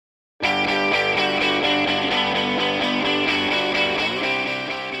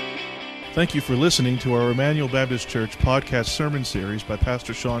Thank you for listening to our Emmanuel Baptist Church podcast sermon series by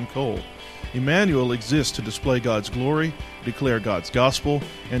Pastor Sean Cole. Emmanuel exists to display God's glory, declare God's gospel,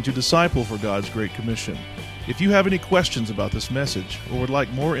 and to disciple for God's Great Commission. If you have any questions about this message or would like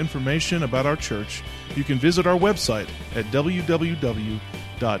more information about our church, you can visit our website at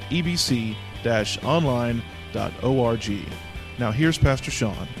www.ebc-online.org. Now here's Pastor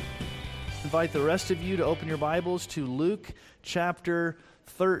Sean. Invite the rest of you to open your Bibles to Luke chapter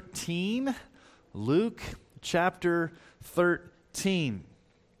 13. Luke chapter 13.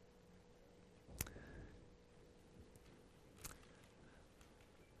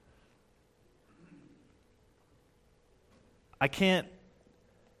 I can't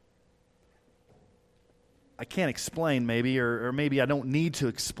explain maybe, or maybe I don't need to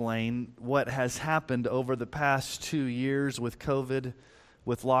explain what has happened over the past 2 years with COVID,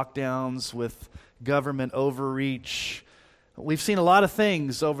 with lockdowns, with government overreach. We've seen a lot of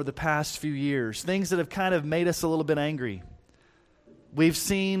things over the past few years, things that have kind of made us a little bit angry. We've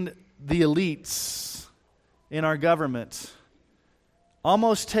seen the elites in our government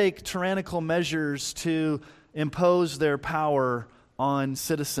almost take tyrannical measures to impose their power on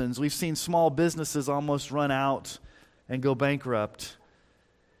citizens. We've seen small businesses almost run out and go bankrupt.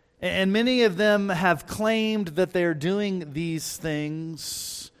 And many of them have claimed that they're doing these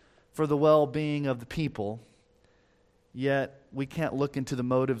things for the well-being of the people. Yet we can't look into the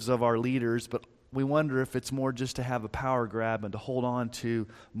motives of our leaders, but we wonder if it's more just to have a power grab and to hold on to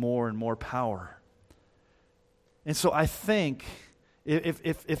more and more power. And so I think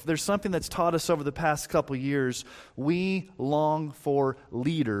if there's something that's taught us over the past couple years, we long for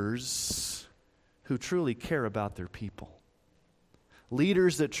leaders who truly care about their people.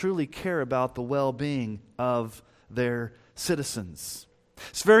 Leaders that truly care about the well-being of their citizens.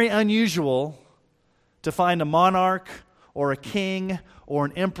 It's very unusual to find a monarch or a king or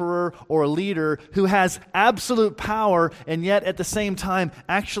an emperor or a leader who has absolute power and yet at the same time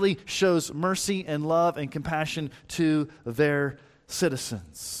actually shows mercy and love and compassion to their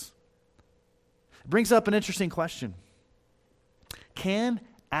citizens. It brings up an interesting question. Can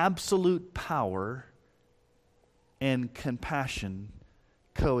absolute power and compassion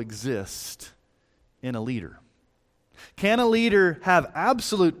coexist in a leader? Can a leader have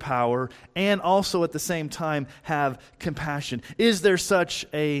absolute power and also at the same time have compassion? Is there such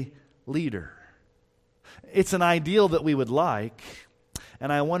a leader? It's an ideal that we would like,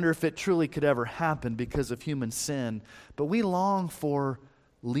 and I wonder if it truly could ever happen because of human sin. But we long for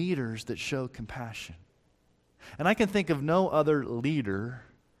leaders that show compassion. And I can think of no other leader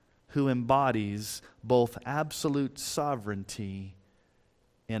who embodies both absolute sovereignty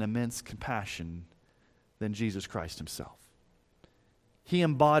and immense compassion than Jesus Christ himself. He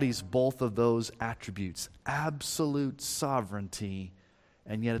embodies both of those attributes, absolute sovereignty,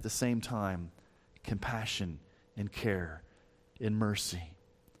 and yet at the same time, compassion and care and mercy.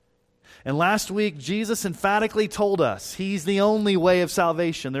 And last week, Jesus emphatically told us He's the only way of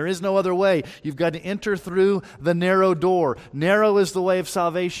salvation. There is no other way. You've got to enter through the narrow door. Narrow is the way of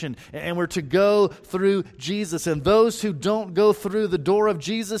salvation. And we're to go through Jesus. And those who don't go through the door of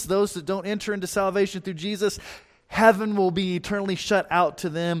Jesus, those that don't enter into salvation through Jesus, heaven will be eternally shut out to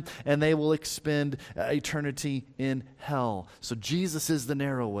them, and they will expend eternity in hell. So Jesus is the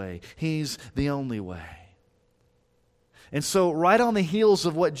narrow way. He's the only way. And so right on the heels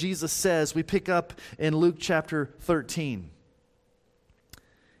of what Jesus says, we pick up in Luke chapter 13.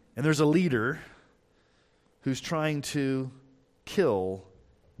 And there's a leader who's trying to kill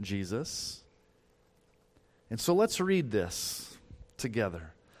Jesus. And so let's read this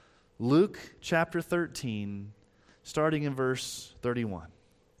together. Luke chapter 13, starting in verse 31.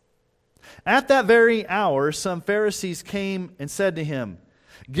 At that very hour, some Pharisees came and said to him,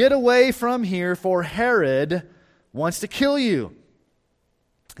 "Get away from here, for Herod wants to kill you."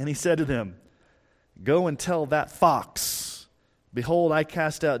 And he said to them, "Go and tell that fox, behold, I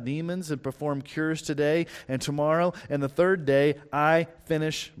cast out demons and perform cures today and tomorrow, and the third day I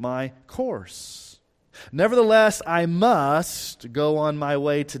finish my course. Nevertheless, I must go on my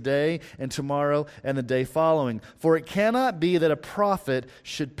way today and tomorrow and the day following, for it cannot be that a prophet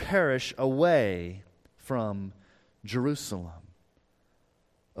should perish away from Jerusalem.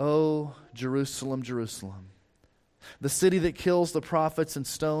 O Jerusalem, Jerusalem, the city that kills the prophets and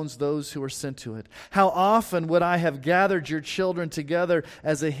stones those who are sent to it. How often would I have gathered your children together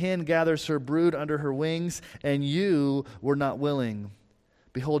as a hen gathers her brood under her wings, and you were not willing.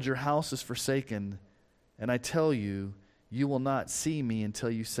 Behold, your house is forsaken, and I tell you, you will not see me until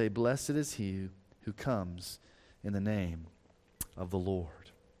you say, Blessed is he who comes in the name of the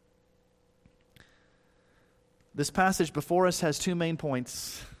Lord." This passage before us has two main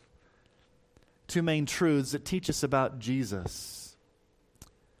points. two main truths that teach us about Jesus.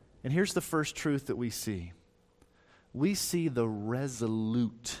 And here's the first truth that we see. We see the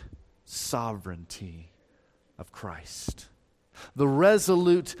resolute sovereignty of Christ. The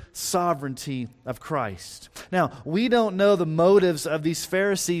resolute sovereignty of Christ. Now, we don't know the motives of these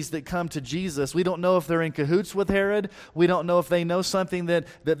Pharisees that come to Jesus. We don't know if they're in cahoots with Herod. We don't know if they know something that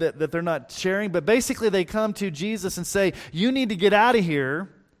they're not sharing. But basically, they come to Jesus and say, you need to get out of here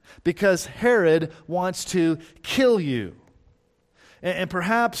because Herod wants to kill you. And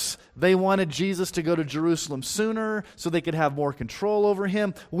perhaps they wanted Jesus to go to Jerusalem sooner so they could have more control over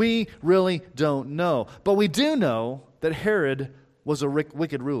him. We really don't know. But we do know that Herod was a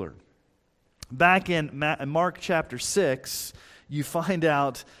wicked ruler. Back in Mark chapter 6, you find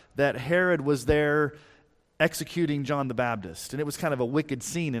out that Herod was there executing John the Baptist. And it was kind of a wicked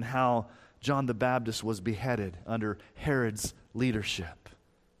scene in how John the Baptist was beheaded under Herod's leadership.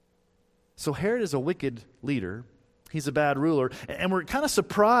 So Herod is a wicked leader. He's a bad ruler. And we're kind of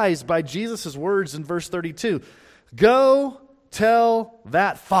surprised by Jesus' words in verse 32. Go tell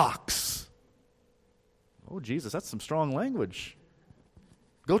that fox. Oh, Jesus, that's some strong language.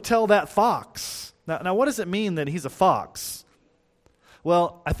 Go tell that fox. Now, what does it mean that he's a fox?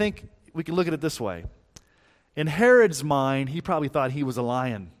 Well, I think we can look at it this way. In Herod's mind, he probably thought he was a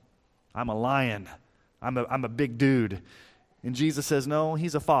lion. I'm a lion. I'm a big dude. And Jesus says, no,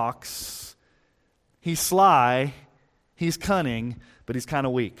 he's a fox. He's sly. He's cunning, but he's kind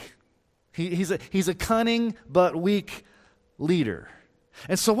of weak. He's a cunning but weak leader.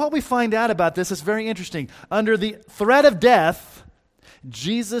 And so what we find out about this is very interesting. Under the threat of death,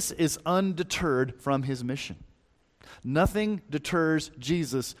 Jesus is undeterred from his mission. Nothing deters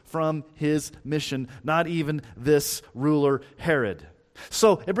Jesus from his mission, not even this ruler Herod.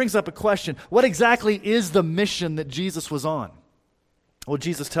 So it brings up a question. What exactly is the mission that Jesus was on? Well,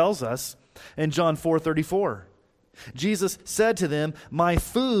 Jesus tells us in John 4:34. Jesus said to them, my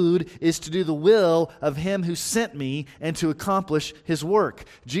food is to do the will of him who sent me and to accomplish his work.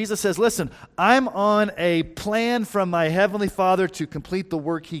 Jesus says, listen, I'm on a plan from my heavenly Father to complete the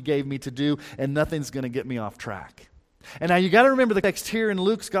work he gave me to do, and nothing's going to get me off track. And now you got to remember the text here in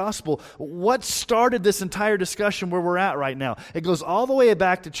Luke's gospel. What started this entire discussion where we're at right now? It goes all the way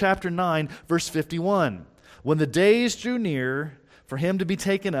back to chapter 9, verse 51. When the days drew near for him to be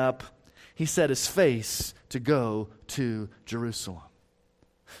taken up, he set his face to go to Jerusalem.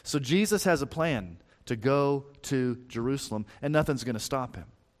 So Jesus has a plan to go to Jerusalem, and nothing's going to stop him.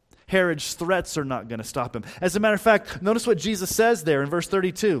 Herod's threats are not going to stop him. As a matter of fact, notice what Jesus says there in verse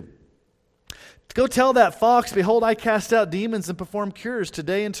 32. Go tell that fox, behold, I cast out demons and perform cures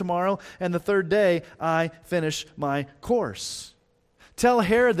today and tomorrow, and the third day I finish my course. Tell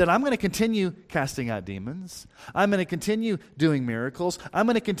Herod that I'm going to continue casting out demons. I'm going to continue doing miracles. I'm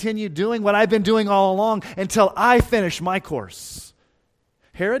going to continue doing what I've been doing all along until I finish my course.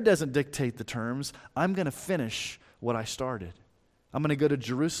 Herod doesn't dictate the terms. I'm going to finish what I started. I'm going to go to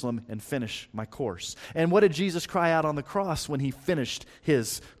Jerusalem and finish my course. And what did Jesus cry out on the cross when he finished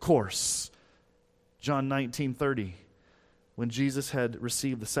his course? John 19:30. When Jesus had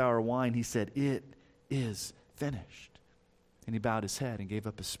received the sour wine, he said, it is finished. And he bowed his head and gave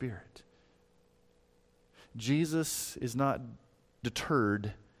up his spirit. Jesus is not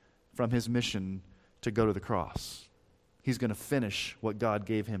deterred from his mission to go to the cross. He's going to finish what God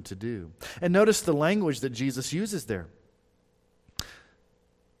gave him to do. And notice the language that Jesus uses there.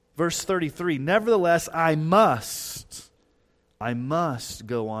 Verse 33, nevertheless, I must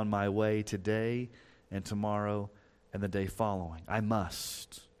go on my way today and tomorrow and the day following. I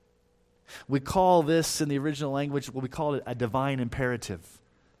must. We call this in the original language, we call it a divine imperative.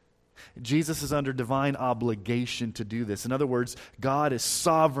 Jesus is under divine obligation to do this. In other words, God is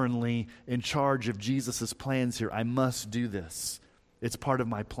sovereignly in charge of Jesus' plans here. I must do this. It's part of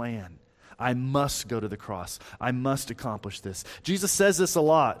my plan. I must go to the cross. I must accomplish this. Jesus says this a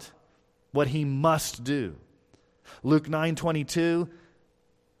lot, what he must do. Luke 9:22,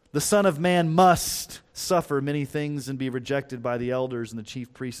 the Son of Man must suffer many things and be rejected by the elders and the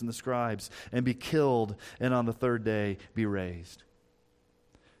chief priests and the scribes and be killed and on the third day be raised.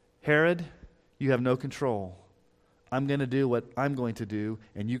 Herod, you have no control. I'm going to do what I'm going to do,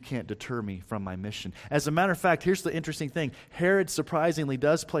 and you can't deter me from my mission. As a matter of fact, here's the interesting thing. Herod surprisingly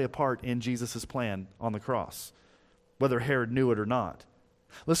does play a part in Jesus' plan on the cross, whether Herod knew it or not.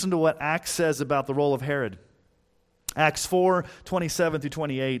 Listen to what Acts says about the role of Herod. Acts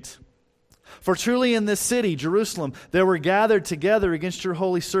 4:27-28. For truly in this city, Jerusalem, there were gathered together against your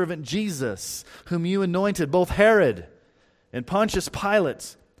holy servant Jesus, whom you anointed, both Herod and Pontius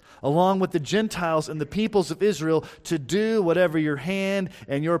Pilate, along with the Gentiles and the peoples of Israel, to do whatever your hand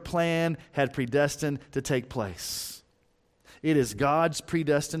and your plan had predestined to take place. It is God's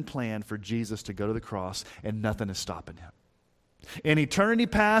predestined plan for Jesus to go to the cross, and nothing is stopping him. In eternity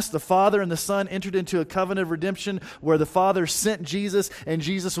past, the Father and the Son entered into a covenant of redemption where the Father sent Jesus, and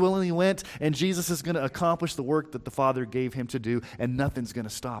Jesus willingly went, and Jesus is going to accomplish the work that the Father gave him to do, and nothing's going to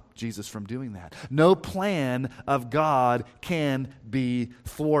stop Jesus from doing that. No plan of God can be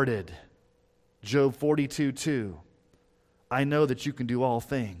thwarted. Job 42:2. I know that you can do all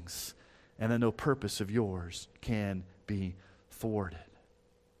things, and that no purpose of yours can be thwarted.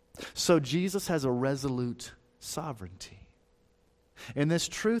 So Jesus has a resolute sovereignty. And this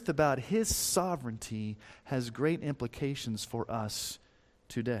truth about his sovereignty has great implications for us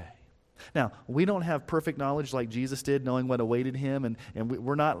today. Now, we don't have perfect knowledge like Jesus did, knowing what awaited him, and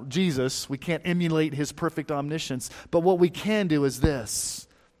we're not Jesus. We can't emulate his perfect omniscience. But what we can do is this.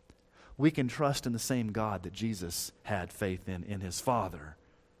 We can trust in the same God that Jesus had faith in his Father.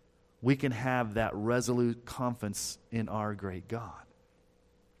 We can have that resolute confidence in our great God.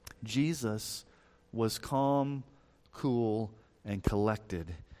 Jesus was calm, cool, and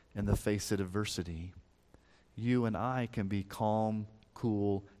collected in the face of adversity. You and I can be calm,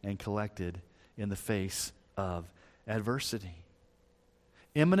 cool, and collected in the face of adversity.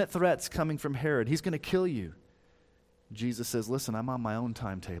 Imminent threats coming from Herod. He's going to kill you. Jesus says, listen, I'm on my own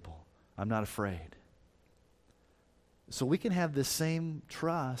timetable. I'm not afraid. So we can have the same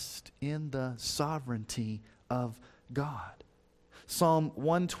trust in the sovereignty of God. Psalm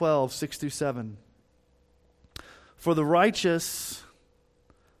 112, 6-7. For the righteous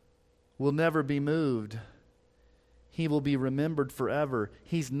will never be moved. He will be remembered forever.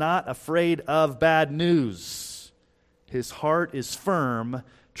 He's not afraid of bad news. His heart is firm,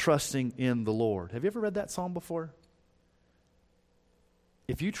 trusting in the Lord. Have you ever read that psalm before?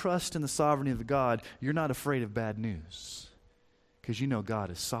 If you trust in the sovereignty of God, you're not afraid of bad news because you know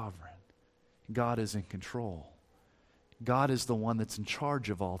God is sovereign. God is in control. God is the one that's in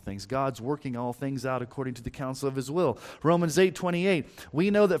charge of all things. God's working all things out according to the counsel of his will. Romans 8:28, we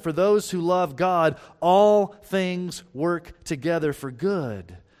know that for those who love God, all things work together for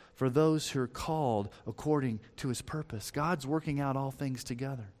good, for those who are called according to his purpose. God's working out all things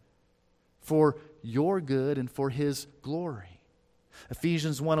together for your good and for his glory.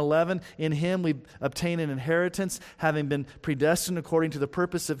 Ephesians 1:11, in him we obtain an inheritance, having been predestined according to the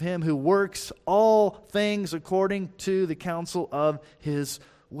purpose of him who works all things according to the counsel of his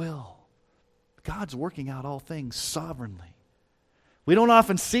will. God's working out all things sovereignly. We don't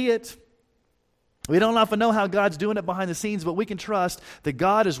often see it. We don't often know how God's doing it behind the scenes, but we can trust that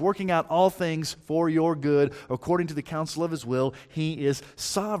God is working out all things for your good according to the counsel of his will. He is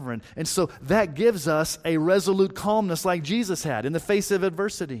sovereign. And so that gives us a resolute calmness like Jesus had in the face of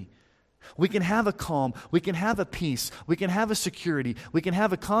adversity. We can have a calm, we can have a peace, we can have a security, we can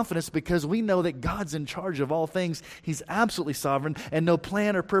have a confidence because we know that God's in charge of all things. He's absolutely sovereign, and no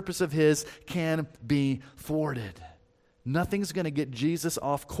plan or purpose of his can be thwarted. Nothing's going to get Jesus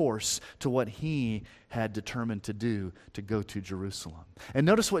off course to what he had determined to do, to go to Jerusalem. And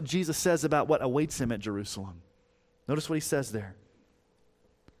notice what Jesus says about what awaits him at Jerusalem. Notice what he says there.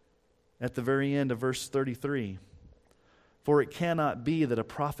 At the very end of verse 33. For it cannot be that a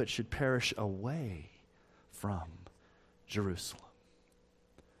prophet should perish away from Jerusalem.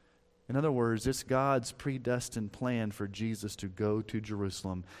 In other words, it's God's predestined plan for Jesus to go to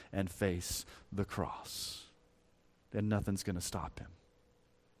Jerusalem and face the cross. And nothing's going to stop him.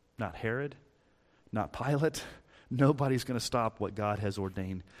 Not Herod, not Pilate. Nobody's going to stop what God has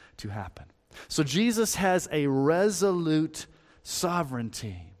ordained to happen. So Jesus has a resolute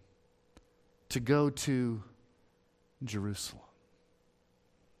sovereignty to go to Jerusalem.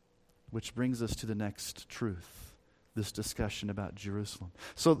 Which brings us to the next truth, this discussion about Jerusalem.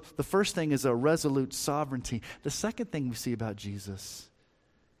 So the first thing is a resolute sovereignty. The second thing we see about Jesus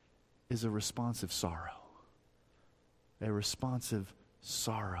is a responsive sorrow. A responsive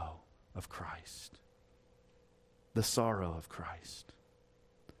sorrow of Christ. The sorrow of Christ.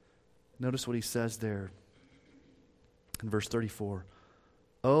 Notice what he says there in verse 34.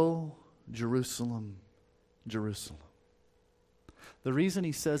 O Jerusalem, Jerusalem. The reason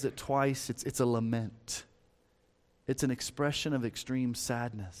he says it twice, it's a lament. It's an expression of extreme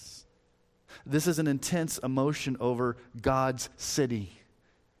sadness. This is an intense emotion over God's city,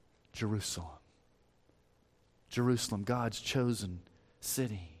 Jerusalem. Jerusalem, God's chosen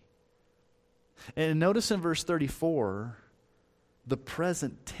city. And notice in verse 34, the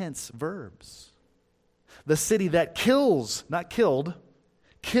present tense verbs. The city that kills, not killed,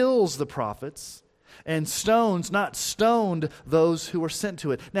 kills the prophets and stones, not stoned those who were sent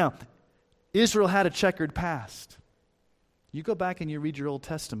to it. Now, Israel had a checkered past. You go back and you read your Old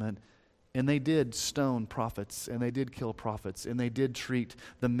Testament, and they did stone prophets, and they did kill prophets, and they did treat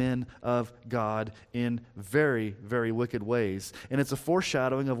the men of God in very, very wicked ways. And it's a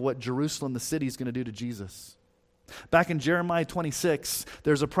foreshadowing of what Jerusalem, the city, is going to do to Jesus. Back in Jeremiah 26,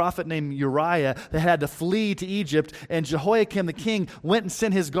 there's a prophet named Uriah that had to flee to Egypt, and Jehoiakim the king went and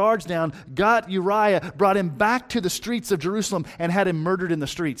sent his guards down, got Uriah, brought him back to the streets of Jerusalem, and had him murdered in the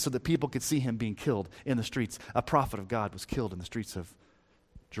streets so that people could see him being killed in the streets. A prophet of God was killed in the streets of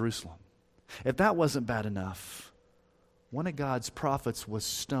Jerusalem. If that wasn't bad enough, one of God's prophets was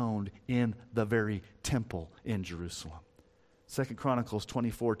stoned in the very temple in Jerusalem. 2 Chronicles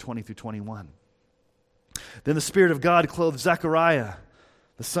 24, 20 through 21. Then the Spirit of God clothed Zechariah,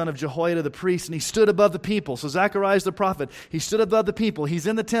 the son of Jehoiada the priest, and he stood above the people. So Zechariah is the prophet. He stood above the people. He's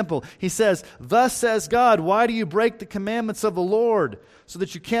in the temple. He says, "Thus says God, why do you break the commandments of the Lord so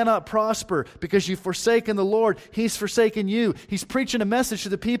that you cannot prosper? Because you've forsaken the Lord, He's forsaken you." He's preaching a message to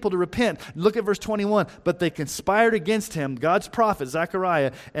the people to repent. Look at verse 21. But they conspired against him, God's prophet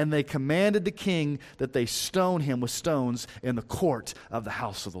Zechariah, and they commanded the king that they stone him with stones in the court of the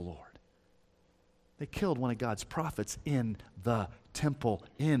house of the Lord. They killed one of God's prophets in the temple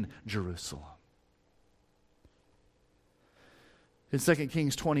in Jerusalem. In 2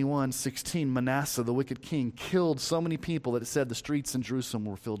 Kings 21:16, Manasseh, the wicked king, killed so many people that it said the streets in Jerusalem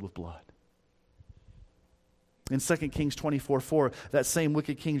were filled with blood. In 2 Kings 24:4, that same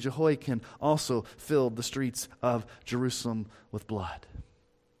wicked king Jehoiakim also filled the streets of Jerusalem with blood.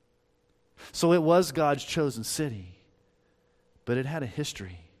 So it was God's chosen city, but it had a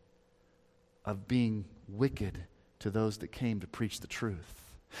history of being wicked to those that came to preach the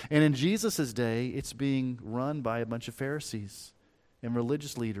truth. And in Jesus' day, it's being run by a bunch of Pharisees and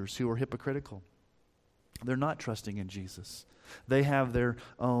religious leaders who are hypocritical. They're not trusting in Jesus. They have their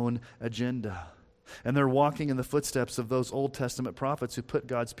own agenda. And they're walking in the footsteps of those Old Testament prophets who put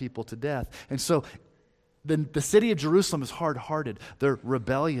God's people to death. And so the city of Jerusalem is hard-hearted. They're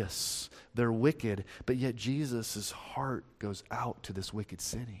rebellious. They're wicked. But yet Jesus' heart goes out to this wicked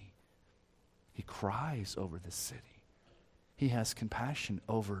city. He cries over this city. He has compassion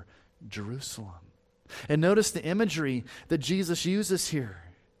over Jerusalem. And notice the imagery that Jesus uses here.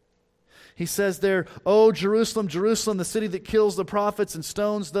 He says there, "O Jerusalem, Jerusalem, the city that kills the prophets and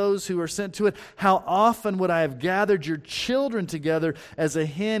stones those who are sent to it, how often would I have gathered your children together as a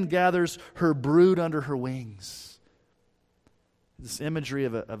hen gathers her brood under her wings." This imagery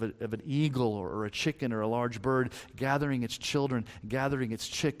of an eagle or a chicken or a large bird gathering its children, gathering its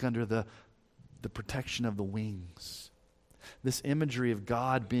chick under the protection of the wings. This imagery of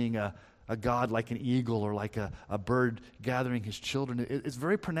God being a God like an eagle or like a bird gathering his children is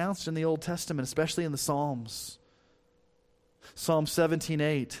very pronounced in the Old Testament, especially in the Psalms. Psalm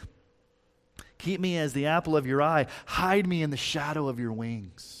 17:8. "Keep me as the apple of your eye. Hide me in the shadow of your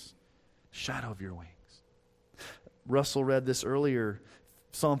wings." Shadow of your wings. Russell read this earlier.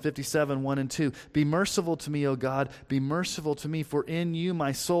 Psalm 57:1 and 2. "Be merciful to me, O God, be merciful to me, for in you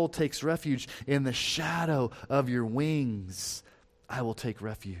my soul takes refuge. In the shadow of your wings I will take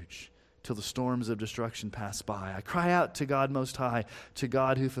refuge till the storms of destruction pass by. I cry out to God Most High, to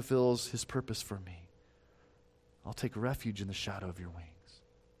God who fulfills His purpose for me. I'll take refuge in the shadow of your wings."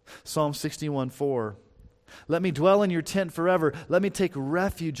 Psalm 61:4. "Let me dwell in your tent forever. Let me take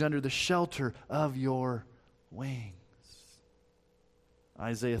refuge under the shelter of your wings."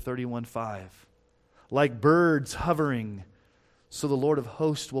 Isaiah 31:5. "Like birds hovering, so the Lord of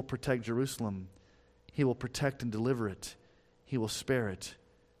hosts will protect Jerusalem. He will protect and deliver it. He will spare it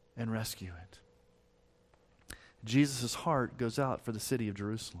and rescue it." Jesus' heart goes out for the city of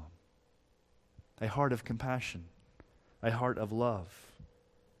Jerusalem. A heart of compassion, a heart of love.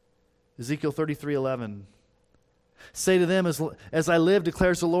 Ezekiel 33:11. "Say to them, as I live,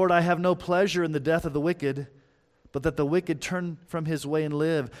 declares the Lord, I have no pleasure in the death of the wicked, but that the wicked turn from his way and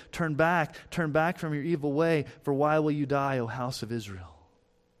live. Turn back from your evil way, for why will you die, O house of Israel?"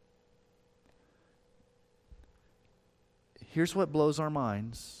 Here's what blows our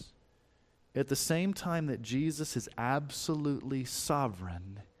minds. At the same time that Jesus is absolutely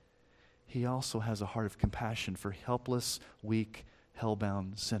sovereign, He also has a heart of compassion for helpless, weak,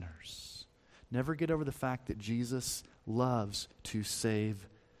 hell-bound sinners. Never get over the fact that Jesus loves to save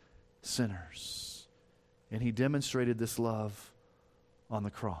sinners. And He demonstrated this love on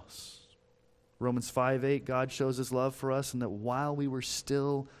the cross. Romans 5:8, God shows His love for us, and that while we were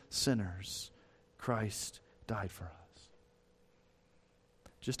still sinners, Christ died for us.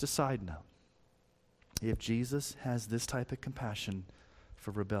 Just a side note. If Jesus has this type of compassion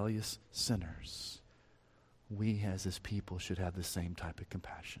for rebellious sinners, we as His people should have the same type of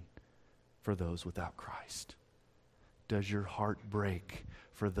compassion for those without Christ. Does your heart break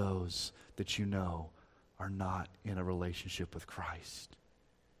for those that you know are not in a relationship with Christ?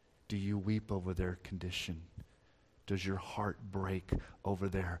 Do you weep over their condition? Does your heart break over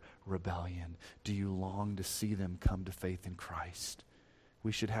their rebellion? Do you long to see them come to faith in Christ?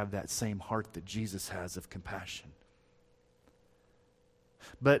 We should have that same heart that Jesus has of compassion.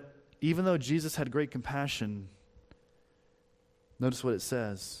 But even though Jesus had great compassion, notice what it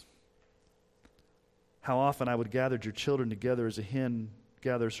says. How often I would gather your children together as a hen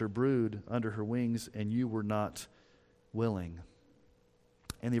gathers her brood under her wings, and you were not willing.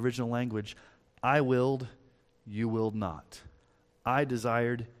 In the original language, I willed, you willed not. I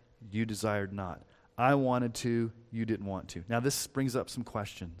desired, you desired not. I wanted to, you didn't want to. Now this brings up some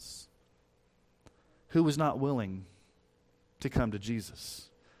questions. Who was not willing to come to Jesus?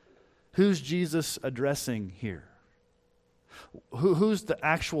 Who's Jesus addressing here? Who's the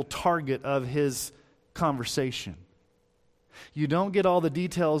actual target of his conversation? You don't get all the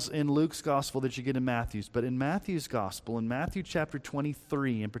details in Luke's gospel that you get in Matthew's, but in Matthew's gospel, in Matthew chapter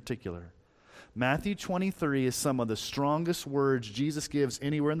 23 in particular, Matthew 23 is some of the strongest words Jesus gives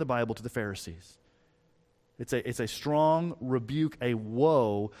anywhere in the Bible to the Pharisees. It's a strong rebuke, a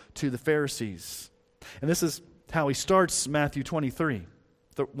woe to the Pharisees. And this is how he starts Matthew 23,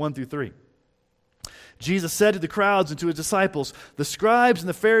 1 through 3. Jesus said to the crowds and to his disciples, "The scribes and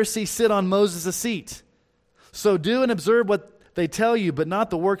the Pharisees sit on Moses' seat. So do and observe what they tell you, but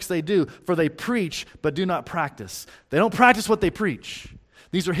not the works they do, for they preach, but do not practice." They don't practice what they preach.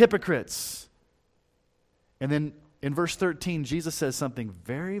 These are hypocrites. And then in verse 13, Jesus says something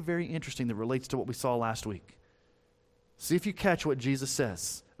very, very interesting that relates to what we saw last week. See if you catch what Jesus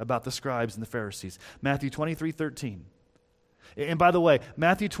says about the scribes and the Pharisees. Matthew 23:13. And by the way,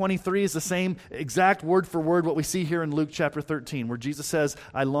 Matthew 23 is the same exact word for word what we see here in Luke chapter 13, where Jesus says,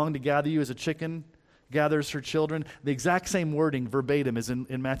 "I long to gather you as a chicken gathers her children." The exact same wording verbatim is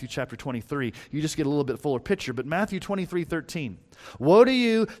in Matthew chapter 23. You just get a little bit fuller picture. But Matthew 23:13. "Woe to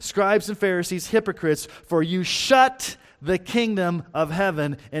you, scribes and Pharisees, hypocrites, for you shut the kingdom of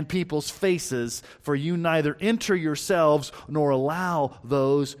heaven in people's faces, for you neither enter yourselves nor allow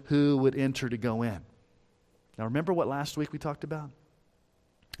those who would enter to go in." Now remember what last week we talked about?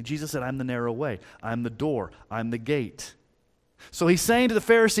 Jesus said, "I'm the narrow way. I'm the door. I'm the gate." So he's saying to the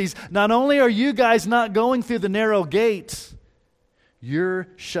Pharisees, not only are you guys not going through the narrow gate, you're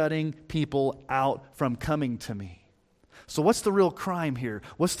shutting people out from coming to me. So what's the real crime here?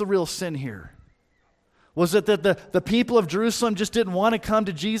 What's the real sin here? Was it that the people of Jerusalem just didn't want to come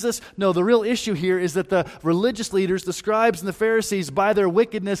to Jesus? No, the real issue here is that the religious leaders, the scribes and the Pharisees, by their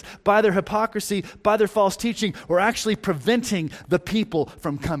wickedness, by their hypocrisy, by their false teaching, were actually preventing the people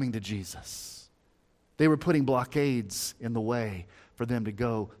from coming to Jesus. They were putting blockades in the way for them to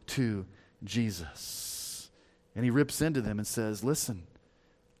go to Jesus. And he rips into them and says, "Listen,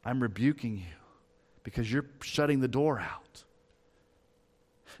 I'm rebuking you because you're shutting the door out."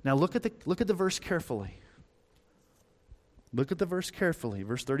 Now look at the verse carefully. Look at the verse carefully,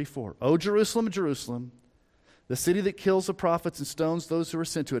 verse 34. "O Jerusalem, Jerusalem, the city that kills the prophets and stones those who are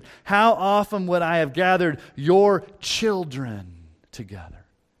sent to it, how often would I have gathered your children together?"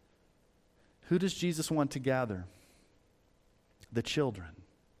 Who does Jesus want to gather? The children.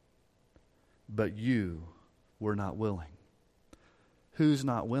 But you were not willing. Who's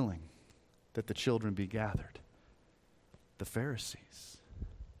not willing that the children be gathered? The Pharisees.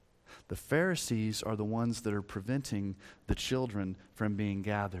 The Pharisees are the ones that are preventing the children from being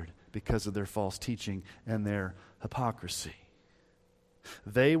gathered because of their false teaching and their hypocrisy.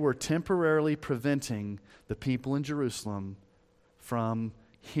 They were temporarily preventing the people in Jerusalem from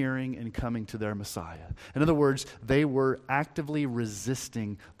hearing and coming to their Messiah. In other words, they were actively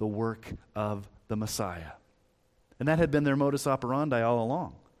resisting the work of the Messiah. And that had been their modus operandi all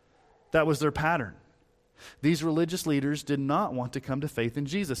along. That was their pattern. These religious leaders did not want to come to faith in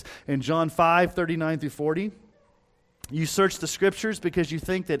Jesus. In John 5:39-40, "You search the Scriptures because you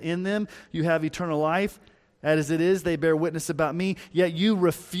think that in them you have eternal life. As it is, they bear witness about me, yet you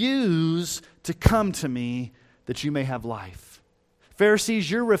refuse to come to me that you may have life." Pharisees,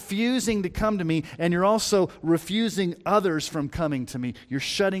 you're refusing to come to me, and you're also refusing others from coming to me. You're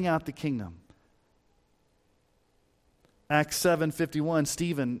shutting out the kingdom. Acts 7:51,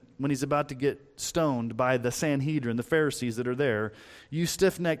 Stephen, when he's about to get stoned by the Sanhedrin, the Pharisees that are there, "You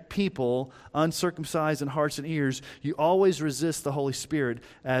stiff-necked people, uncircumcised in hearts and ears, you always resist the Holy Spirit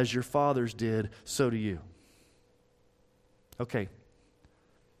as your fathers did, so do you." Okay.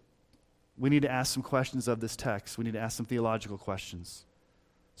 We need to ask some questions of this text. We need to ask some theological questions.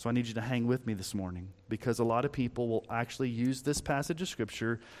 So I need you to hang with me this morning. because a lot of people will actually use this passage of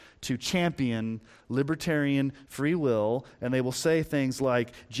Scripture to champion libertarian free will, and they will say things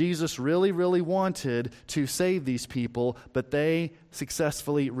like, Jesus really, really wanted to save these people, but they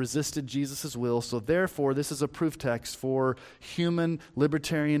successfully resisted Jesus' will, so therefore this is a proof text for human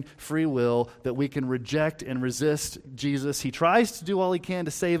libertarian free will that we can reject and resist Jesus. He tries to do all he can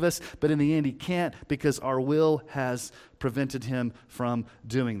to save us, but in the end he can't because our will has prevented him from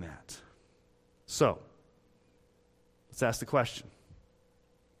doing that. So, let's ask the question.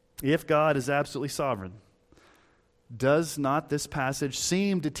 If God is absolutely sovereign, does not this passage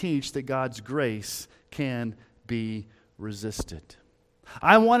seem to teach that God's grace can be resisted?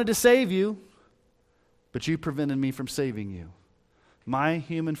 I wanted to save you, but you prevented me from saving you. My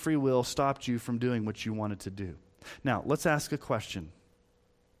human free will stopped you from doing what you wanted to do. Now, let's ask a question.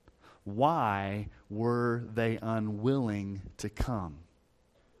 Why were they unwilling to come?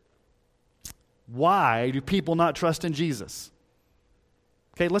 Why do people not trust in Jesus?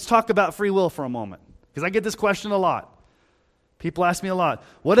 Okay, let's talk about free will for a moment, because I get this question a lot. People ask me a lot,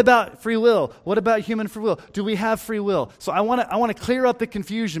 what about free will? What about human free will? Do we have free will? So I want to clear up the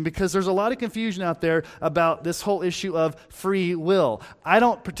confusion, because there's a lot of confusion out there about this whole issue of free will. I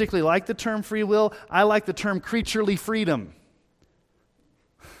don't particularly like the term free will. I like the term creaturely freedom.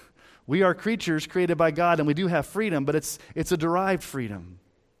 We are creatures created by God, and we do have freedom, but it's a derived freedom.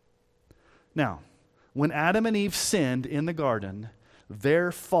 Now, when Adam and Eve sinned in the garden,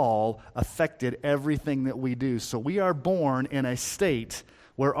 their fall affected everything that we do. So we are born in a state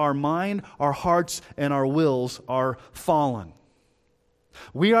where our mind, our hearts, and our wills are fallen.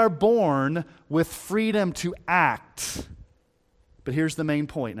 We are born with freedom to act. But here's the main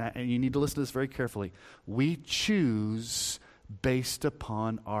point, and you need to listen to this very carefully. We choose based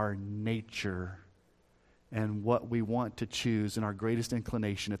upon our nature and what we want to choose and our greatest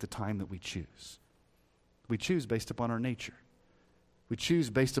inclination at the time that we choose. We choose based upon our nature. We choose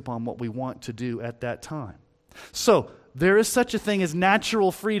based upon what we want to do at that time. So, there is such a thing as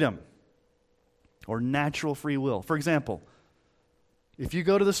natural freedom or natural free will. For example, if you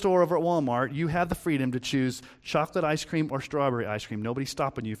go to the store over at Walmart, you have the freedom to choose chocolate ice cream or strawberry ice cream. Nobody's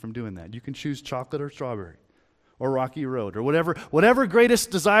stopping you from doing that. You can choose chocolate or strawberry or Rocky Road or whatever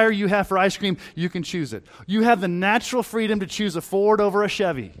greatest desire you have for ice cream, you can choose it. You have the natural freedom to choose a Ford over a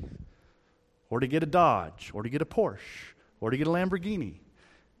Chevy, or to get a Dodge, or to get a Porsche, or to get a Lamborghini.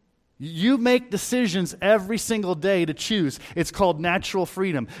 You make decisions every single day to choose. It's called natural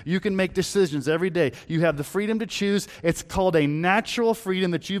freedom. You can make decisions every day. You have the freedom to choose. It's called a natural freedom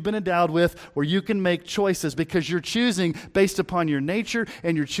that you've been endowed with, where you can make choices because you're choosing based upon your nature,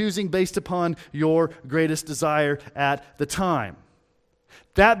 and you're choosing based upon your greatest desire at the time.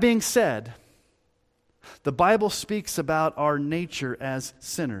 That being said, the Bible speaks about our nature as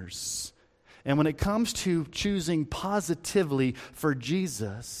sinners. And when it comes to choosing positively for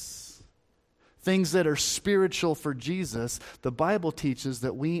Jesus, things that are spiritual for Jesus, the Bible teaches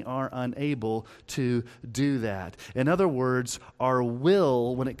that we are unable to do that. In other words, our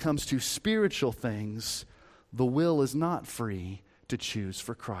will, when it comes to spiritual things, the will is not free to choose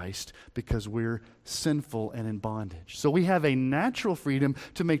for Christ because we're sinful and in bondage. So we have a natural freedom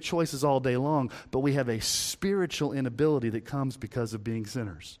to make choices all day long, but we have a spiritual inability that comes because of being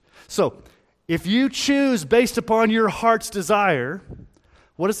sinners. So, if you choose based upon your heart's desire,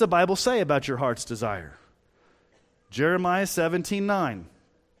 what does the Bible say about your heart's desire? Jeremiah 17:9.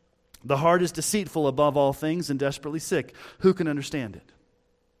 The heart is deceitful above all things and desperately sick. Who can understand it?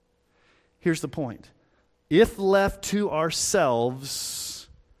 Here's the point. If left to ourselves,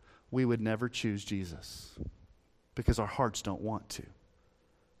 we would never choose Jesus because our hearts don't want to.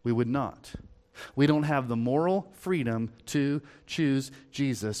 We would not. We don't have the moral freedom to choose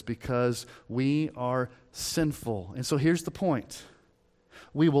Jesus because we are sinful. And so here's the point.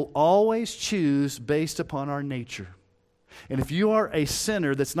 We will always choose based upon our nature. And if you are a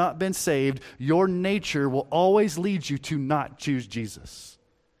sinner that's not been saved, your nature will always lead you to not choose Jesus.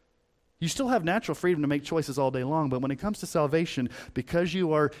 You still have natural freedom to make choices all day long, but when it comes to salvation, because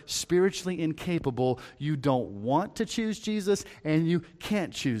you are spiritually incapable, you don't want to choose Jesus and you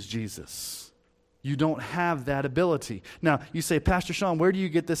can't choose Jesus. You don't have that ability. Now, you say, Pastor Sean, where do you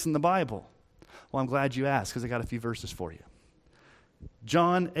get this in the Bible? Well, I'm glad you asked because I got a few verses for you.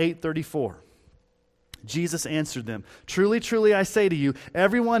 John 8:34. Jesus answered them, "Truly, truly, I say to you,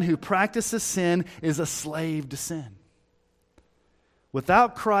 everyone who practices sin is a slave to sin."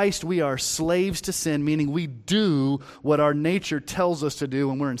 Without Christ, we are slaves to sin, meaning we do what our nature tells us to do,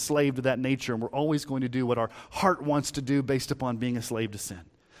 and we're enslaved to that nature, and we're always going to do what our heart wants to do based upon being a slave to sin.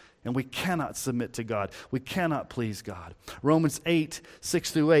 And we cannot submit to God. We cannot please God. Romans 8,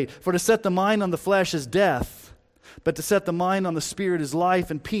 6 through 8. For to set the mind on the flesh is death, but to set the mind on the Spirit is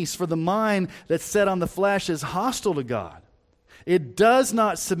life and peace. For the mind that's set on the flesh is hostile to God. It does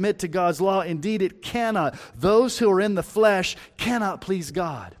not submit to God's law. Indeed, it cannot. Those who are in the flesh cannot please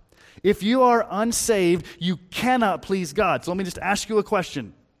God. If you are unsaved, you cannot please God. So let me just ask you a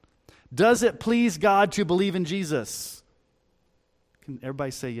question. Does it please God to believe in Jesus? Can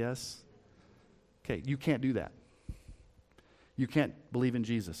everybody say yes? Okay, you can't do that. You can't believe in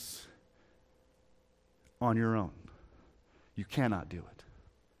Jesus on your own. You cannot do it.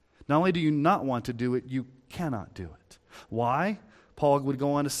 Not only do you not want to do it, you cannot do it. Why? Paul would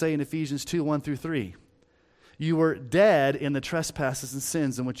go on to say in Ephesians 2, 1 through 3, you were dead in the trespasses and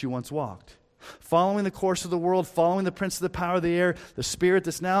sins in which you once walked, following the course of the world, following the prince of the power of the air, the spirit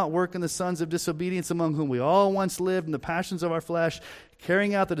that's now at work in the sons of disobedience, among whom we all once lived in the passions of our flesh,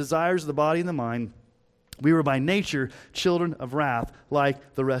 carrying out the desires of the body and the mind. We were by nature children of wrath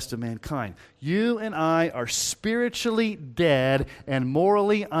like the rest of mankind. You and I are spiritually dead and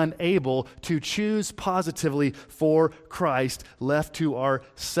morally unable to choose positively for Christ, left to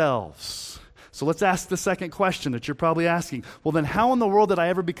ourselves. So let's ask the second question that you're probably asking. Well, then how in the world did I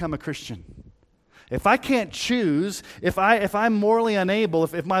ever become a Christian? If I can't choose, if I'm morally unable,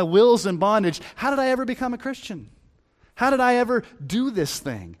 if my will's in bondage, how did I ever become a Christian? How did I ever do this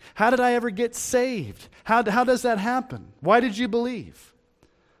thing? How did I ever get saved? How does that happen? Why did you believe?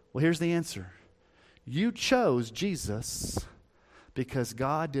 Well, here's the answer. You chose Jesus because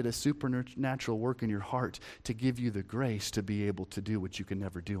God did a supernatural work in your heart to give you the grace to be able to do what you can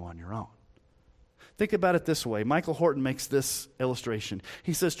never do on your own. Think about it this way. Michael Horton makes this illustration.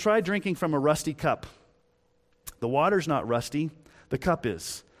 He says, try drinking from a rusty cup. The water's not rusty, the cup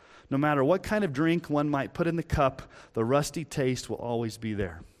is. No matter what kind of drink one might put in the cup, the rusty taste will always be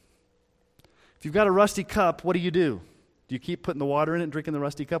there. If you've got a rusty cup, what do? Do you keep putting the water in it and drinking the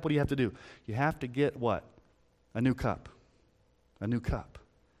rusty cup? What do you have to do? You have to get what? A new cup. A new cup.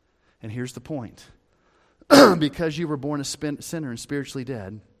 And here's the point. Because you were born a sinner and spiritually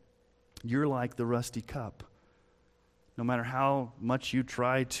dead, you're like the rusty cup. No matter how much you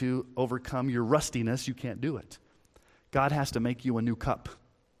try to overcome your rustiness, you can't do it. God has to make you a new cup.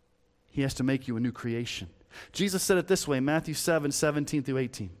 He has to make you a new creation. Jesus said it this way, Matthew 7, 17 through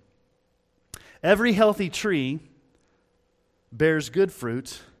 18. Every healthy tree bears good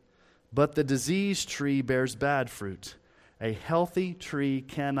fruit, but the diseased tree bears bad fruit. A healthy tree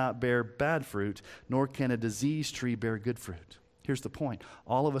cannot bear bad fruit, nor can a diseased tree bear good fruit. Here's the point.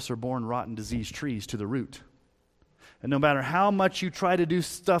 All of us are born rotten, diseased trees to the root. And no matter how much you try to do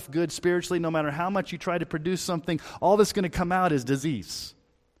stuff good spiritually, no matter how much you try to produce something, all that's going to come out is disease.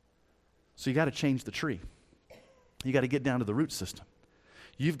 So you got to change the tree. You got to get down to the root system.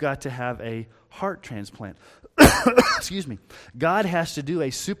 You've got to have a heart transplant. Excuse me. God has to do a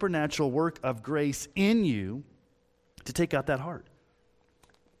supernatural work of grace in you to take out that heart.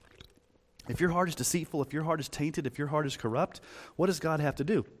 If your heart is deceitful, if your heart is tainted, if your heart is corrupt, what does God have to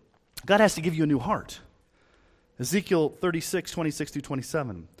do? God has to give you a new heart. Ezekiel 36, 26 through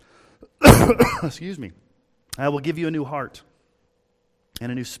 27. Excuse me. I will give you a new heart,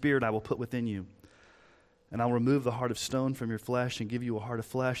 and a new spirit I will put within you. And I'll remove the heart of stone from your flesh and give you a heart of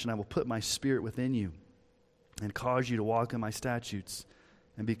flesh, and I will put my spirit within you and cause you to walk in my statutes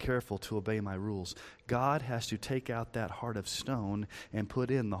and be careful to obey my rules. God has to take out that heart of stone and put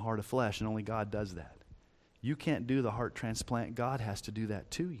in the heart of flesh, and only God does that. You can't do the heart transplant. God has to do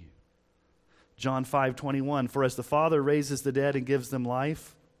that to you. John 5:21, for as the Father raises the dead and gives them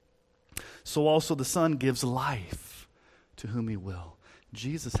life, so also the Son gives life to whom he will.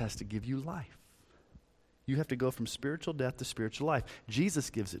 Jesus has to give you life. You have to go from spiritual death to spiritual life. Jesus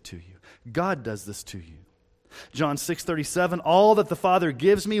gives it to you. God does this to you. John 6:37, all that the Father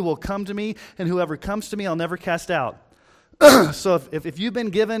gives me will come to me, and whoever comes to me I'll never cast out. So if you've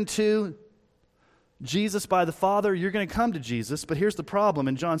been given to Jesus by the Father, you're going to come to Jesus. But here's the problem.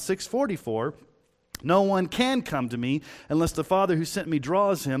 In John 6:44, no one can come to me unless the Father who sent me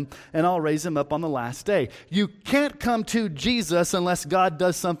draws him, and I'll raise him up on the last day. You can't come to Jesus unless God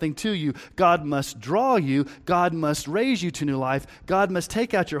does something to you. God must draw you. God must raise you to new life. God must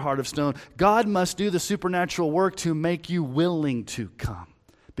take out your heart of stone. God must do the supernatural work to make you willing to come,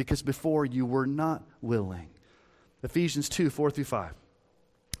 because before you were not willing. Ephesians 2, 4 through 5.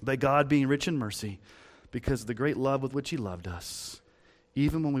 But God, being rich in mercy, because of the great love with which he loved us,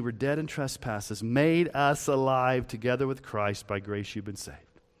 even when we were dead in trespasses, made us alive together with Christ. By grace you've been saved.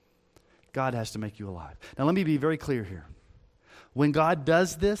 God has to make you alive. Now let me be very clear here. When God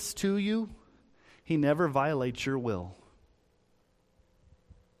does this to you, he never violates your will.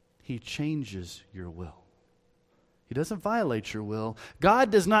 He changes your will. He doesn't violate your will. God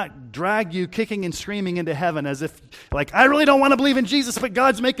does not drag you kicking and screaming into heaven as if, like, I really don't want to believe in Jesus, but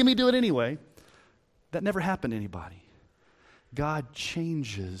God's making me do it anyway. That never happened to anybody. God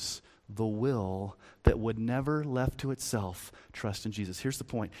changes the will that would never, left to itself, trust in Jesus. Here's the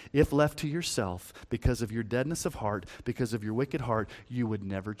point. If left to yourself, because of your deadness of heart, because of your wicked heart, you would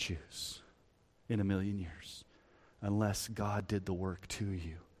never choose in a million years unless God did the work to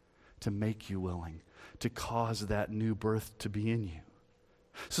you to make you willing, to cause that new birth to be in you.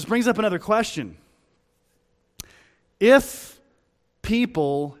 So this brings up another question. If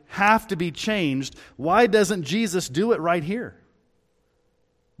people have to be changed, why doesn't Jesus do it right here?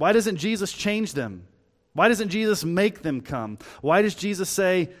 Why doesn't Jesus change them? Why doesn't Jesus make them come? Why does Jesus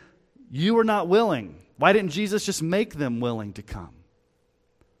say, you are not willing? Why didn't Jesus just make them willing to come?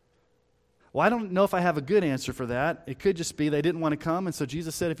 Well, I don't know if I have a good answer for that. It could just be they didn't want to come, and so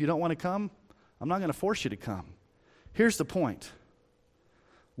Jesus said, if you don't want to come, I'm not going to force you to come. Here's the point.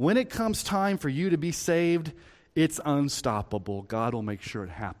 When it comes time for you to be saved, it's unstoppable. God will make sure it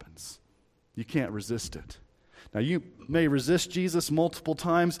happens. You can't resist it. Now, you may resist Jesus multiple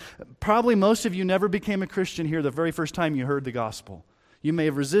times. Probably most of you never became a Christian here the very first time you heard the gospel. You may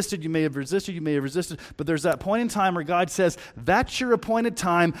have resisted, but there's that point in time where God says, that's your appointed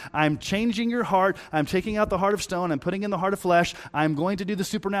time. I'm changing your heart. I'm taking out the heart of stone. I'm putting in the heart of flesh. I'm going to do the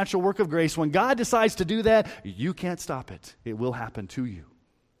supernatural work of grace. When God decides to do that, you can't stop it. It will happen to you.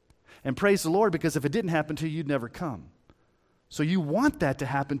 And praise the Lord, because if it didn't happen to you, you'd never come. So you want that to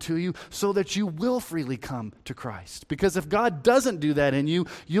happen to you so that you will freely come to Christ. Because if God doesn't do that in you,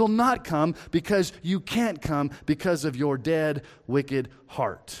 you'll not come because you can't come because of your dead, wicked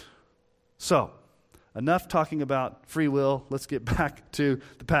heart. So, enough talking about free will. Let's get back to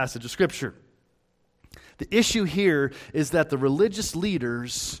the passage of Scripture. The issue here is that the religious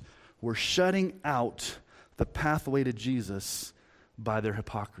leaders were shutting out the pathway to Jesus by their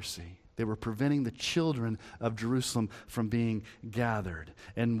hypocrisy. They were preventing the children of Jerusalem from being gathered.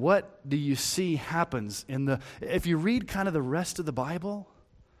 And what do you see happens if you read kind of the rest of the Bible?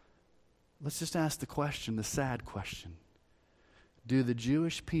 Let's just ask the question, the sad question. Do the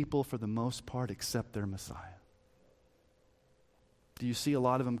Jewish people, for the most part, accept their Messiah? Do you see a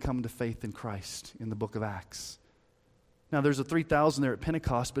lot of them come to faith in Christ in the book of Acts? Now, there's a 3,000 there at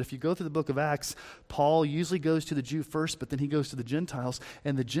Pentecost, but if you go through the book of Acts, Paul usually goes to the Jew first, but then he goes to the Gentiles,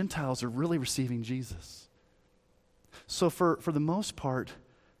 and the Gentiles are really receiving Jesus. So for the most part,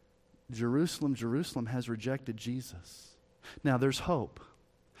 Jerusalem has rejected Jesus. Now, there's hope,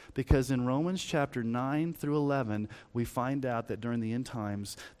 because in Romans chapter 9 through 11, we find out that during the end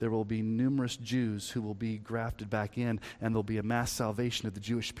times, there will be numerous Jews who will be grafted back in, and there'll be a mass salvation of the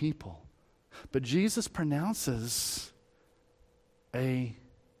Jewish people. But Jesus pronounces a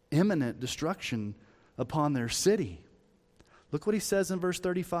imminent destruction upon their city. Look what he says in verse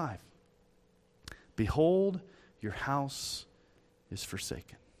 35. Behold, your house is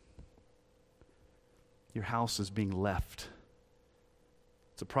forsaken. Your house is being left.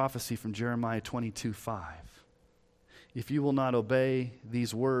 It's a prophecy from Jeremiah 22:5. If you will not obey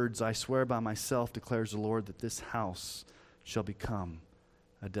these words, I swear by myself, declares the Lord, that this house shall become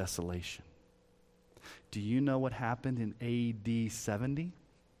a desolation. Do you know what happened in AD 70?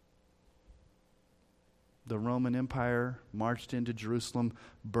 The Roman Empire marched into Jerusalem,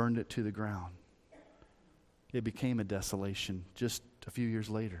 burned it to the ground. It became a desolation just a few years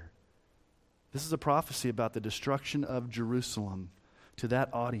later. This is a prophecy about the destruction of Jerusalem to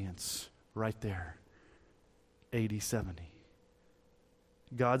that audience right there, AD 70.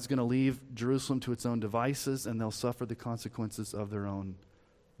 God's going to leave Jerusalem to its own devices, and they'll suffer the consequences of their own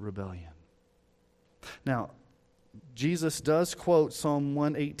rebellion. Now, Jesus does quote Psalm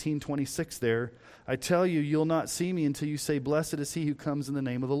 118:26 there. I tell you, you'll not see me until you say, blessed is he who comes in the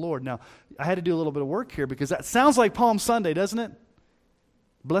name of the Lord. Now, I had to do a little bit of work here because that sounds like Palm Sunday, doesn't it?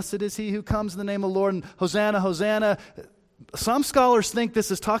 Blessed is he who comes in the name of the Lord, and Hosanna, Hosanna. Some scholars think this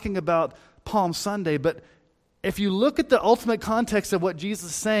is talking about Palm Sunday, but if you look at the ultimate context of what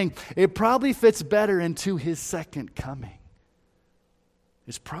Jesus is saying, it probably fits better into his second coming.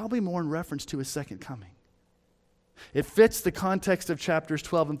 It's probably more in reference to his second coming. It fits the context of chapters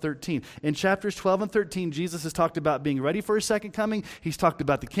 12 and 13. In chapters 12 and 13, Jesus has talked about being ready for his second coming. He's talked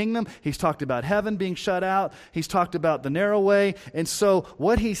about the kingdom. He's talked about heaven being shut out. He's talked about the narrow way. And so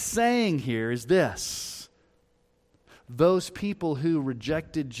what he's saying here is this. Those people who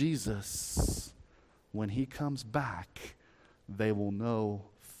rejected Jesus, when he comes back, they will know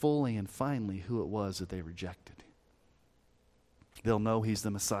fully and finally who it was that they rejected. They'll know he's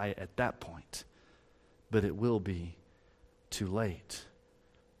the Messiah at that point, but it will be too late.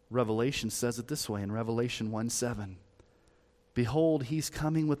 Revelation says it this way in Revelation 1:7. Behold, he's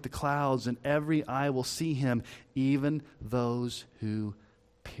coming with the clouds, and every eye will see him, even those who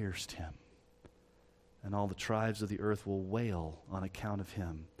pierced him. And all the tribes of the earth will wail on account of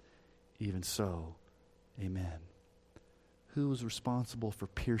him. Even so, amen. Who was responsible for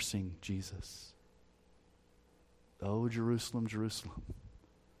piercing Jesus? Oh, Jerusalem, Jerusalem.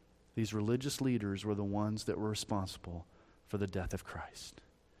 These religious leaders were the ones that were responsible for the death of Christ.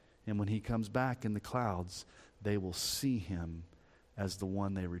 And when he comes back in the clouds, they will see him as the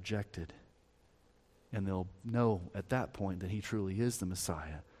one they rejected. And they'll know at that point that he truly is the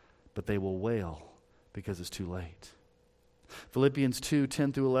Messiah. But they will wail because it's too late. Philippians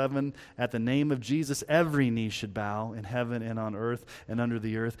 2:10-11, at the name of Jesus, every knee should bow in heaven and on earth and under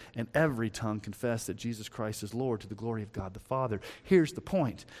the earth, and every tongue confess that Jesus Christ is Lord to the glory of God the Father. Here's the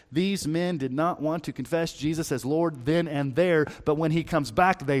point. These men did not want to confess Jesus as Lord then and there, but when he comes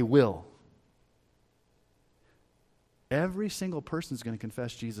back, they will. Every single person is going to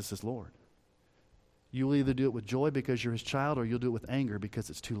confess Jesus as Lord. You'll either do it with joy because you're his child, or you'll do it with anger because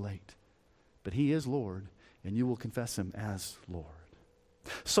it's too late. But he is Lord, and you will confess him as Lord.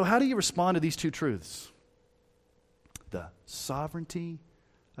 So how do you respond to these two truths? The sovereignty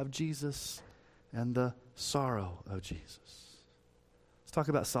of Jesus and the sorrow of Jesus. Let's talk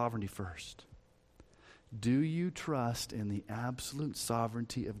about sovereignty first. Do you trust in the absolute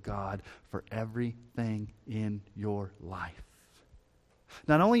sovereignty of God for everything in your life?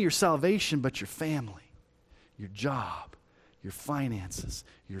 Not only your salvation, but your family, your job, your finances,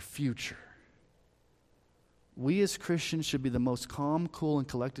 your future. We as Christians should be the most calm, cool, and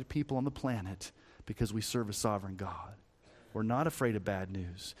collected people on the planet because we serve a sovereign God. We're not afraid of bad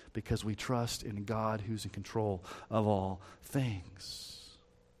news because we trust in God who's in control of all things.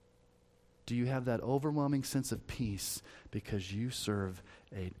 Do you have that overwhelming sense of peace because you serve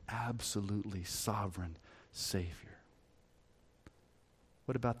an absolutely sovereign Savior?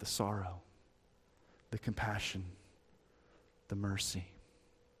 What about the sorrow, the compassion, the mercy?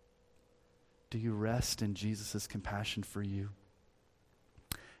 Do you rest in Jesus' compassion for you?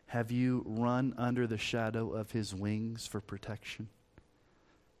 Have you run under the shadow of his wings for protection?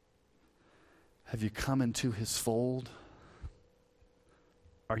 Have you come into his fold?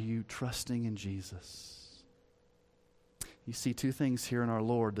 Are you trusting in Jesus? You see two things here in our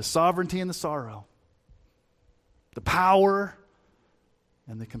Lord: the sovereignty and the sorrow, the power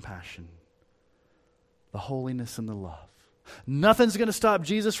and the compassion, the holiness and the love. Nothing's going to stop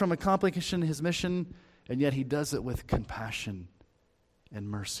Jesus from accomplishing his mission, and yet he does it with compassion and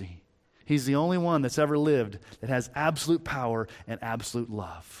mercy. He's the only one that's ever lived that has absolute power and absolute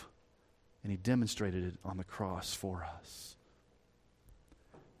love. And he demonstrated it on the cross for us.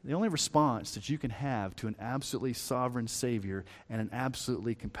 The only response that you can have to an absolutely sovereign Savior and an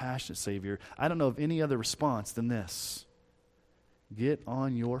absolutely compassionate Savior, I don't know of any other response than this: get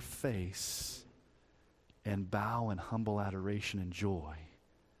on your face and bow in humble adoration and joy,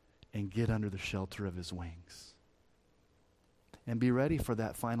 and get under the shelter of his wings. And be ready for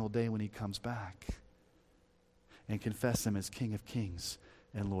that final day when he comes back, and confess him as King of Kings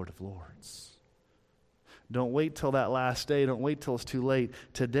and Lord of Lords. Don't wait till that last day. Don't wait till it's too late.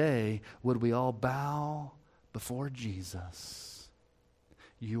 Today, would we all bow before Jesus?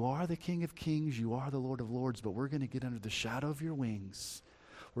 You are the King of Kings. You are the Lord of Lords, but we're going to get under the shadow of your wings.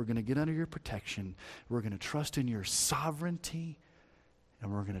 We're going to get under your protection. We're going to trust in your sovereignty,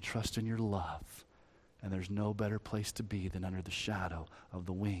 and we're going to trust in your love. And there's no better place to be than under the shadow of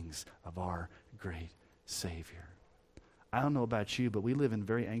the wings of our great Savior. I don't know about you, but we live in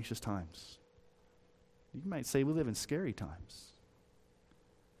very anxious times. You might say we live in scary times.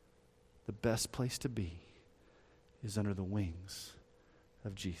 The best place to be is under the wings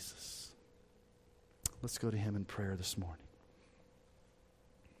of Jesus. Let's go to him in prayer this morning.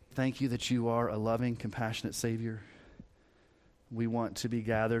 Thank you that you are a loving, compassionate Savior. We want to be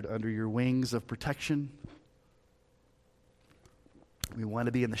gathered under your wings of protection. We want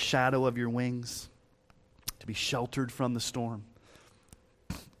to be in the shadow of your wings, to be sheltered from the storm.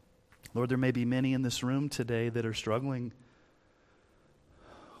 Lord, there may be many in this room today that are struggling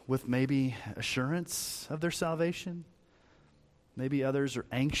with maybe assurance of their salvation. Maybe others are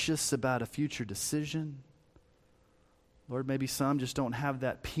anxious about a future decision. Lord, maybe some just don't have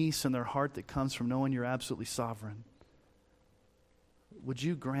that peace in their heart that comes from knowing you're absolutely sovereign. Would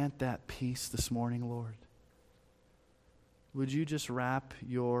you grant that peace this morning, Lord? Would you just wrap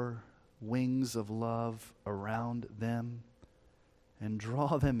your wings of love around them and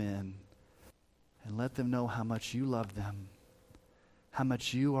draw them in and let them know how much you love them, how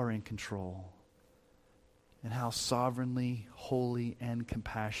much you are in control, and how sovereignly, holy, and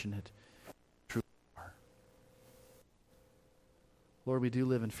compassionate you truly are. Lord, we do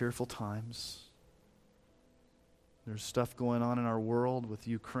live in fearful times. There's stuff going on in our world with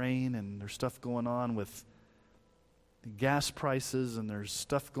Ukraine, and there's stuff going on with the gas prices, and there's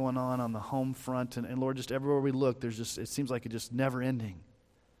stuff going on the home front. And Lord, just everywhere we look, it seems like it's just never ending.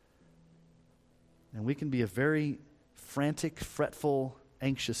 And we can be a very frantic, fretful,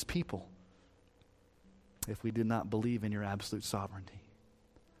 anxious people if we did not believe in your absolute sovereignty.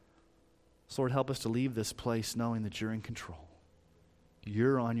 So Lord, help us to leave this place knowing that you're in control.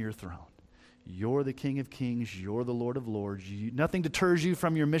 You're on your throne. You're the King of Kings. You're the Lord of Lords. Nothing deters you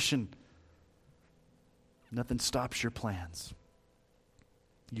from your mission. Nothing stops your plans.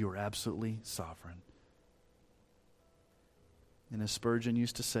 You are absolutely sovereign. And as Spurgeon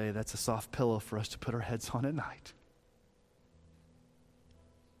used to say, that's a soft pillow for us to put our heads on at night.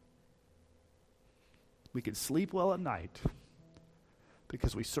 We can sleep well at night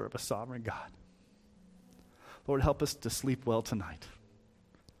because we serve a sovereign God. Lord, help us to sleep well tonight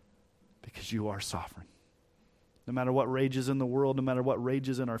because you are sovereign. No matter what rages in the world, no matter what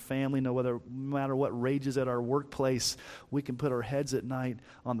rages in our family, no matter what rages at our workplace, we can put our heads at night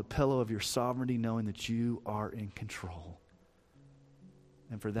on the pillow of your sovereignty, knowing that you are in control.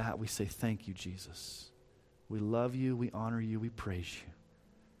 And for that, we say thank you, Jesus. We love you, we honor you, we praise you.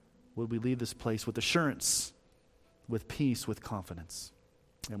 Would we leave this place with assurance, with peace, with confidence?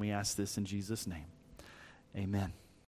 And we ask this in Jesus' name. Amen.